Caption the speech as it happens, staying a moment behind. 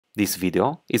This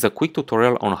video is a quick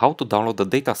tutorial on how to download the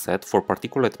dataset for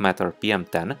Particulate Matter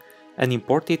PM10 and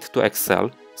import it to Excel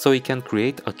so you can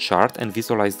create a chart and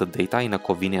visualize the data in a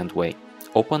convenient way.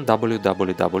 Open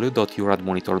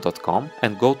www.uRADMonitor.com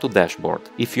and go to Dashboard.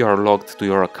 If you are logged to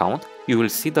your account, you will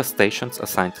see the stations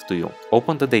assigned to you.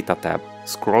 Open the Data tab,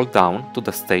 scroll down to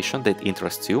the station that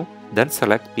interests you, then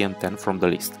select PM10 from the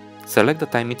list. Select the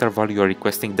time interval you are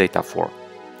requesting data for.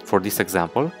 For this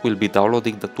example, we'll be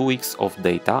downloading the 2 weeks of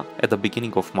data at the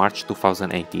beginning of March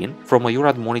 2018 from a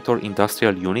uRADMonitor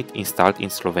industrial unit installed in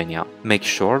Slovenia. Make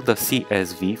sure the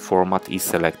CSV format is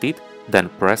selected, then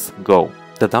press Go.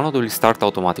 The download will start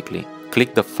automatically.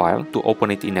 Click the file to open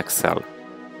it in Excel.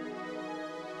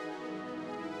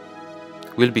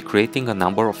 We'll be creating a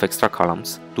number of extra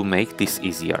columns to make this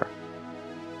easier.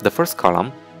 The first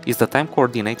column is the time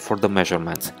coordinate for the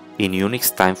measurements in Unix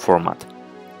time format.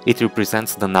 It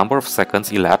represents the number of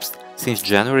seconds elapsed since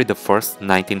January 1st,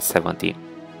 1970.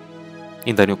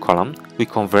 In the new column, we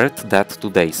convert that to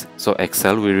days, so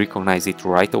Excel will recognize it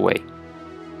right away.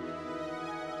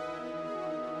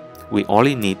 We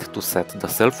only need to set the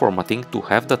cell formatting to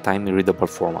have the time in readable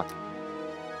format.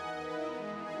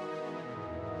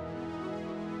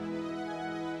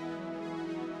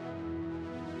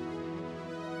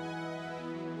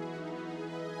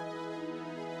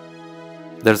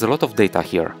 There's a lot of data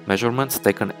here, measurements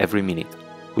taken every minute.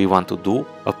 We want to do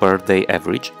a per day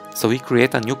average, so we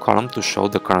create a new column to show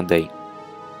the current day.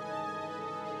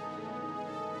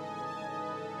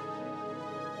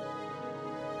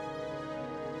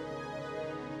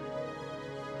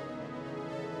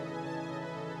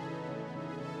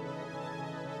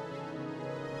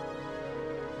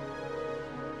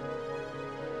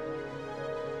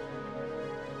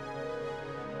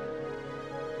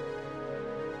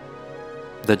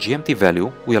 The GMT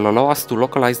value will allow us to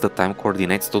localize the time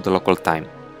coordinates to the local time.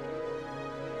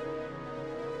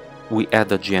 We add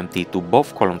the GMT to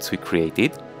both columns we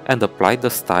created and apply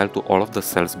the style to all of the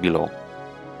cells below.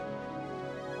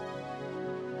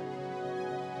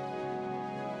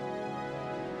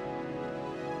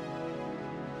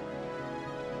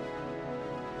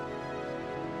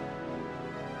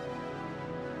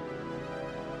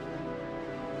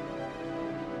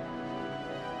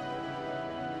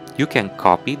 You can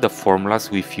copy the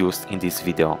formulas we've used in this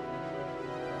video.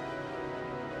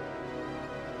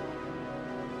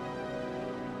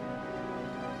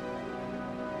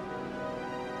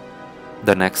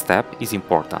 The next step is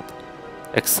important.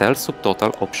 Excel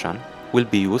subtotal option will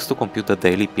be used to compute the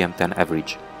daily PM10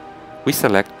 average. We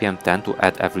select PM10 to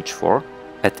add average for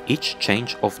at each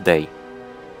change of day.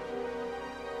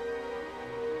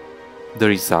 The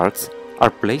results are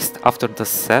placed after the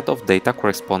set of data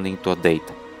corresponding to a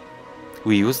date.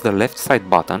 We use the left side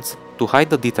buttons to hide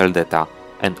the detailed data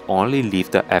and only leave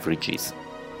the averages.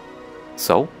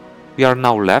 So, we are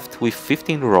now left with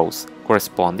 15 rows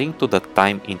corresponding to the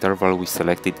time interval we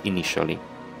selected initially.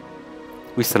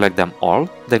 We select them all,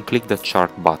 then click the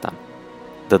Chart button.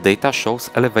 The data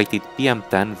shows elevated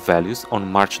PM10 values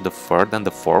on March the 3rd and the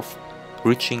 4th,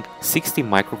 reaching 60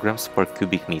 micrograms per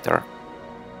cubic meter.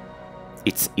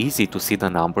 It's easy to see the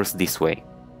numbers this way.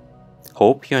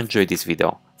 Hope you enjoyed this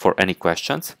video. For any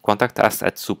questions, contact us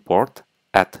at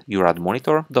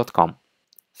support@uRADMonitor.com.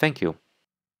 Thank you.